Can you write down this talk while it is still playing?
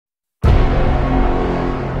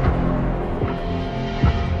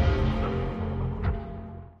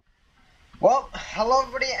Hello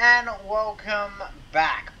everybody and welcome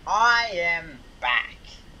back. I am back.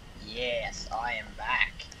 Yes, I am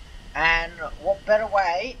back. And what better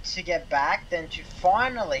way to get back than to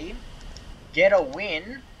finally get a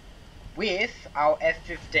win with our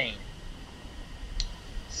F-15.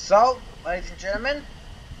 So, ladies and gentlemen,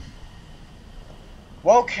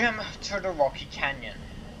 welcome to the Rocky Canyon.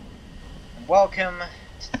 Welcome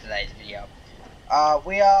to today's video.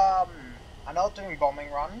 We are not doing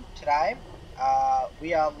bombing run today.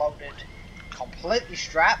 We are loaded, completely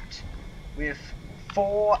strapped with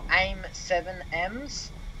 4 AIM 7Ms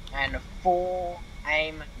and 4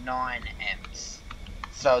 AIM 9Ms.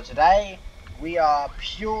 So today we are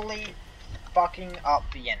purely fucking up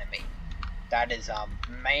the enemy. That is our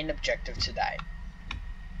main objective today.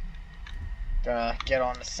 Gonna get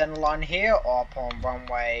on the center line here, up on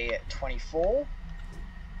runway 24.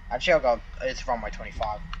 Actually, I'll go. It's runway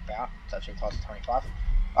 25. About. It's actually close to 25.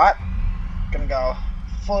 Alright. Gonna go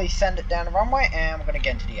fully send it down the runway, and we're gonna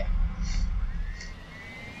get into the air.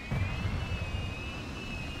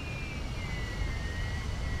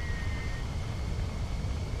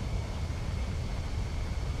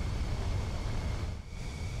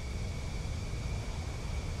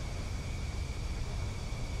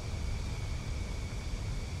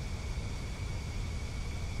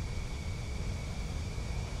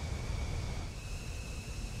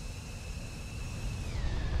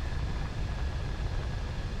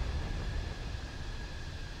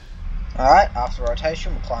 Alright, after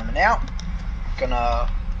rotation, we're climbing out. Gonna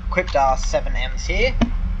equip our 7Ms here.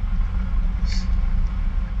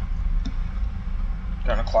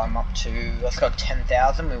 Gonna climb up to, let's go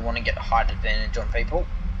 10,000. We want to get height advantage on people.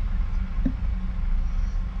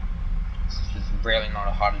 This is really not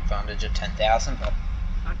a height advantage at 10,000, but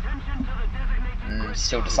I'm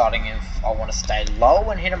still deciding if I want to stay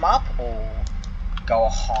low and hit them up, or go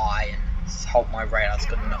high and hope my radar's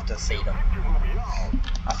good enough to see them.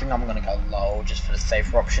 I think I'm gonna go low just for the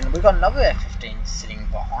safer option. We've got another F-15 sitting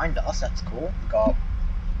behind us. That's cool.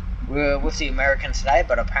 We're with the Americans today,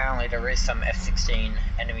 but apparently there is some F-16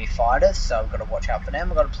 enemy fighters, so we've got to watch out for them.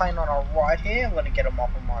 We've got a plane on our right here. I'm gonna get him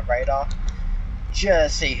up on my radar.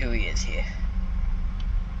 Just see who he is here.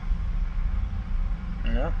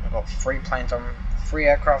 No, I've got 3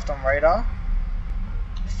 aircraft on radar.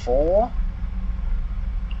 4.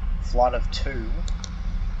 Flight of 2.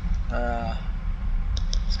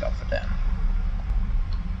 Let's go for them.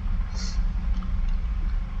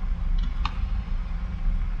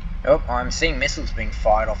 Oh, I'm seeing missiles being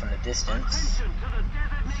fired off in the distance.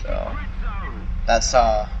 So that's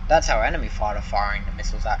our enemy fighter firing the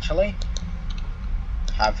missiles actually.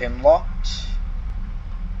 Have him locked.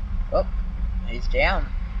 Oh, he's down.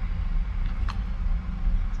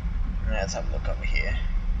 Let's have a look over here.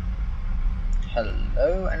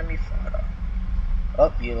 Hello, enemy fighter.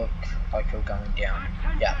 Oh, you look like you're going down.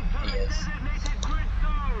 Yeah, he is.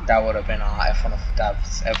 That would have been our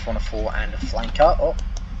F-104 and a flanker. Oh,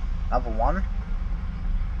 another one.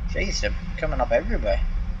 Jeez, they're coming up everywhere.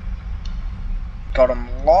 Got him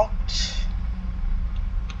locked.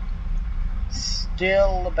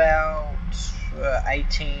 Still about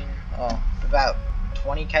 18, about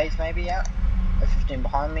 20 Ks maybe out. F-15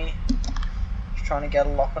 behind me. Just trying to get a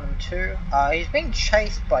lock on him too. He's being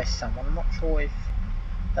chased by someone. I'm not sure if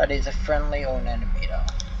that is a friendly or an enemy though.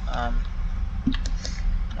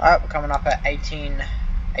 Alright, we're coming up at 18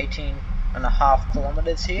 and a half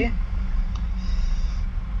kilometers here.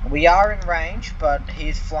 We are in range, but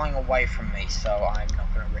he's flying away from me, so I'm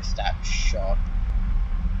not going to risk that shot.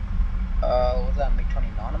 Was that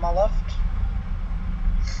MiG-29 on my left?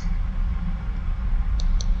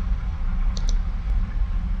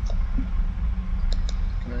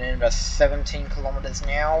 Coming in about 17 kilometers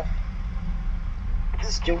now.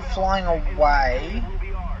 Still flying away.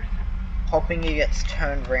 Hoping he gets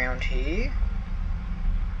turned round here.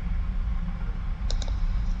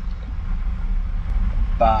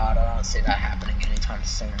 But I don't see that happening anytime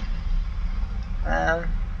soon.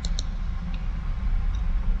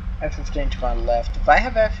 F-15 to my left. Do they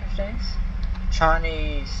have F-15s?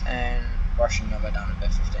 Chinese and Russian never done have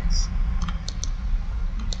F-15s.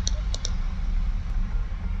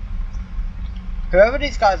 Whoever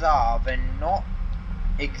these guys are, they're not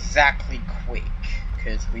exactly quick,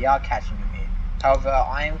 because we are catching them here. However,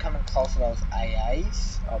 I am coming close to those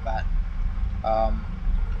AAs,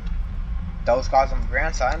 those guys on the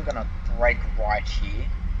ground, so I'm gonna brake right here,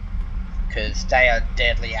 because they are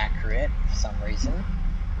deadly accurate for some reason.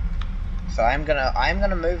 So I'm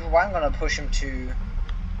gonna move away. I'm gonna push him to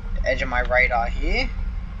the edge of my radar here.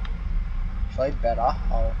 Actually, better.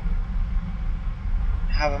 I'll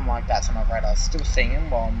have him like that so my radar's still seeing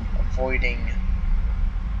him while I'm avoiding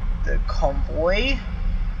the convoy.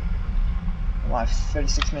 We have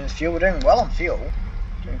 36 minutes fuel. We're doing well on fuel.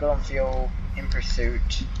 Doing good on fuel. In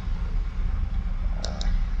pursuit.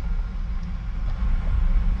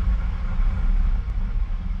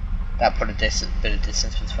 That put a bit of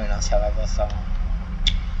distance between us, however, so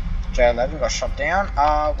J11 got shot down.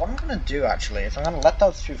 What I'm gonna do actually is I'm gonna let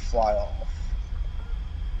those two fly off.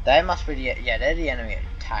 They must be they're the enemy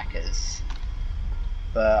attackers.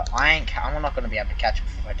 But I'm not gonna be able to catch them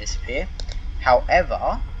before I disappear.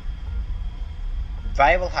 However,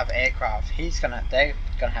 they will have aircraft. They're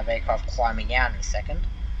gonna have aircraft climbing out in a second.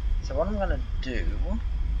 So what I'm gonna do,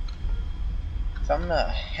 so I'm gonna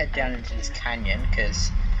head down into this canyon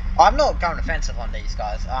because I'm not going offensive on these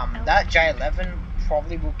guys. That J11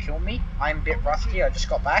 probably will kill me. I'm a bit rusty. I just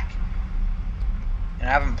got back, and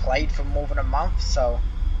I haven't played for more than a month, so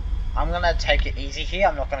I'm gonna take it easy here.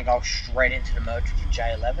 I'm not gonna go straight into the merge with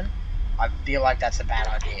J11. I feel like that's a bad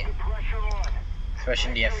idea, especially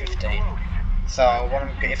in the F-15. So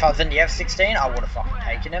if I was in the F-16, I would have fucking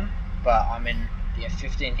taken him, but I'm in the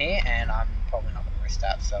F-15 here, and I'm probably not gonna risk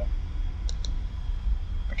that. So,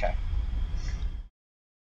 okay.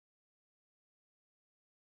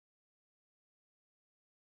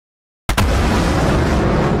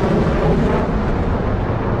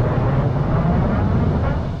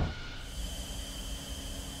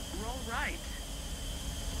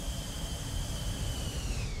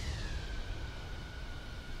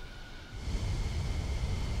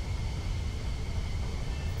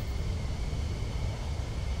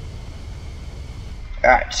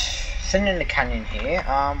 Alright, sitting in the canyon here,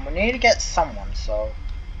 we need to get someone, so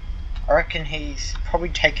I reckon he's probably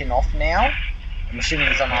taken off now. I'm assuming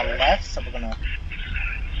he's on our left, so we're gonna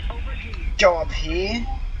go up here,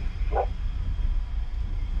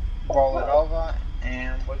 roll it over,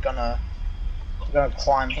 and we're gonna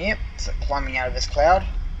climb here. So climbing out of this cloud.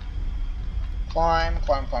 Climb.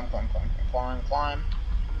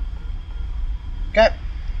 Okay,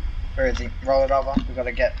 where is he? Roll it over. We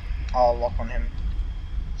gotta get our lock on him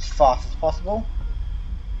as fast as possible.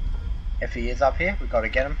 If he is up here, we gotta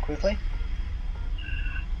get him quickly.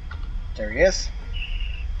 There he is.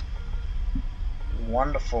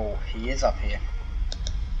 Wonderful, he is up here.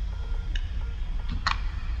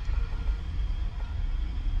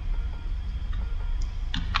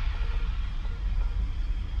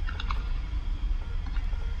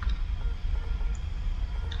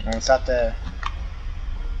 Oh, is that the...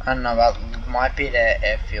 I don't know, that might be the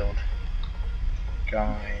airfield.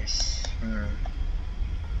 Guys,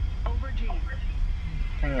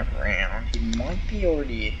 bring it around. He might be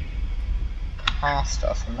already past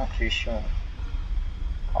us, I'm not too sure.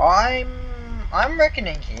 I'm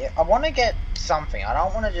reckoning here, I want to get something. I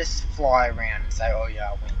don't want to just fly around and say, oh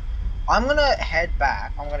yeah, I win. I'm gonna head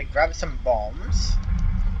back, I'm gonna grab some bombs,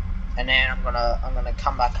 and then I'm gonna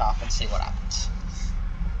come back up and see what happens.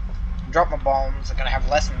 Drop my bombs, I'm gonna have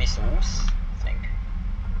less missiles, I think.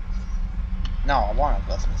 No, I won't have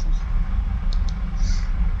less missiles.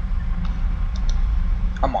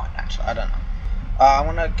 I might actually, I don't know. I'm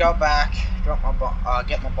gonna go back, drop my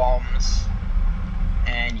get my bombs,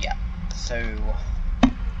 and yeah. So,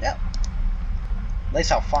 yeah. At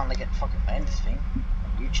least I'll finally get to fucking land this thing on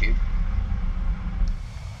YouTube.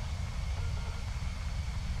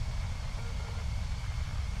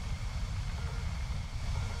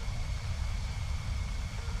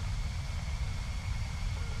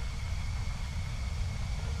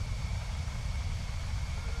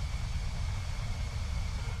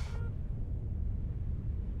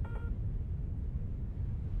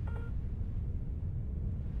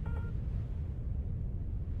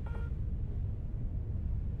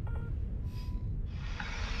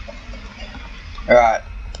 Alright,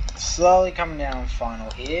 slowly coming down on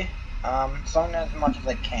final here. Slowing down as much as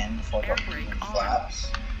I can before I drop gear and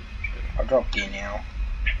flaps. I'll drop gear now.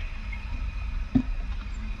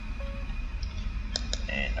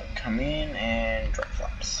 And I'll come in and drop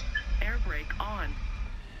flaps. Air brake on.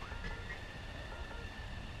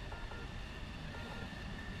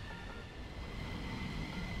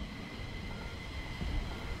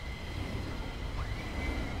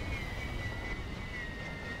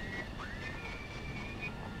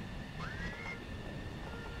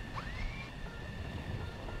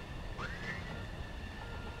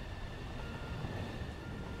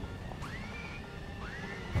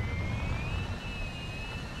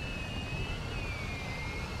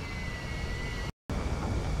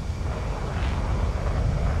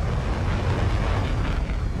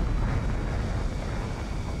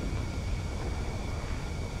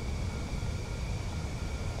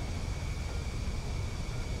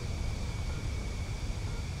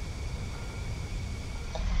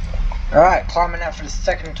 Alright, climbing out for the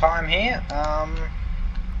second time here.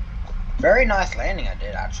 Very nice landing I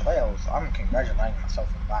did actually. I'm congratulating myself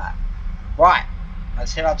on that. Right,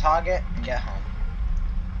 let's hit our target and get home.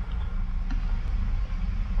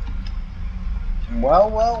 Well,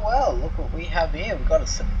 look what we have here. We've got a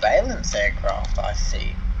surveillance aircraft, I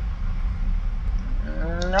see.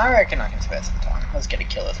 I reckon I can spare some time. Let's get a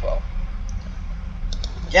kill as well.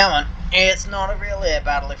 Yeah, man. It's not a real air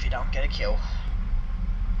battle if you don't get a kill.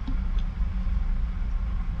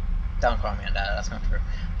 Don't quote me on that, that's not true.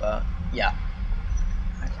 But, yeah.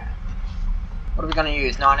 Okay. What are we going to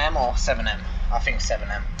use, 9M or 7M? I think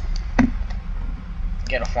 7M.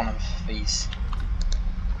 Get off one of these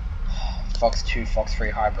Fox 2, Fox 3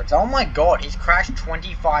 hybrids. Oh my god, he's crashed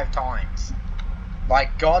 25 times.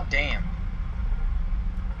 Like, goddamn.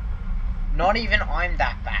 Not even I'm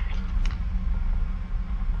that bad.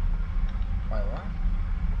 Wait, what?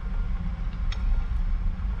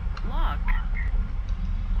 Look.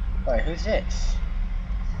 Wait, who's this?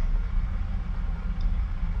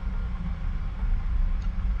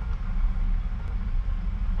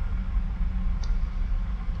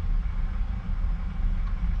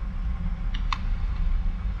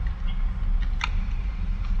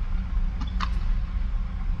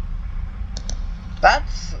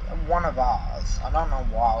 That's one of ours. I don't know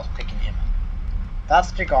why I was picking him up.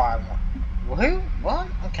 That's the guy I want. Who? What?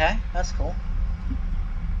 Okay, that's cool.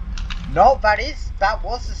 No, that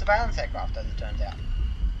was the surveillance aircraft as it turns out.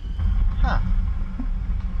 Huh.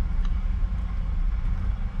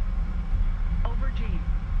 Over G.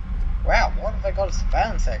 Wow, what have they got a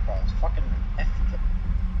surveillance aircraft? Fucking F-15.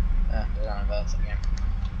 They don't have that again.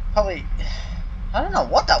 Probably, I don't know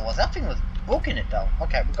what that was. That thing was booking it though.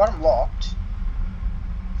 Okay, we got him locked.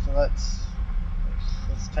 So let's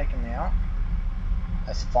take him out.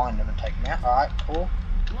 Let's find him and take him out. Alright, cool.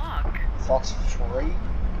 Look. Fox 3,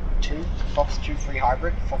 2, Fox 2, 3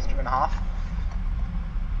 hybrid, Fox 2.5.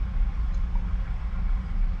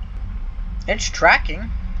 It's tracking.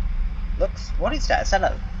 Looks, what is that? Is that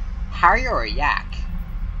a Harrier or a Yak?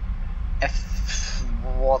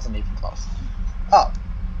 Wasn't even close. Oh.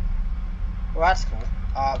 Well, that's cool.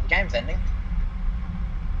 The game's ending.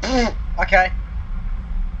 Okay.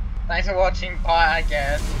 Thanks for watching. Bye, I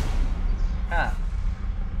guess. Huh.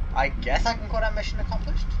 I guess I can call that mission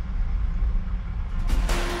accomplished.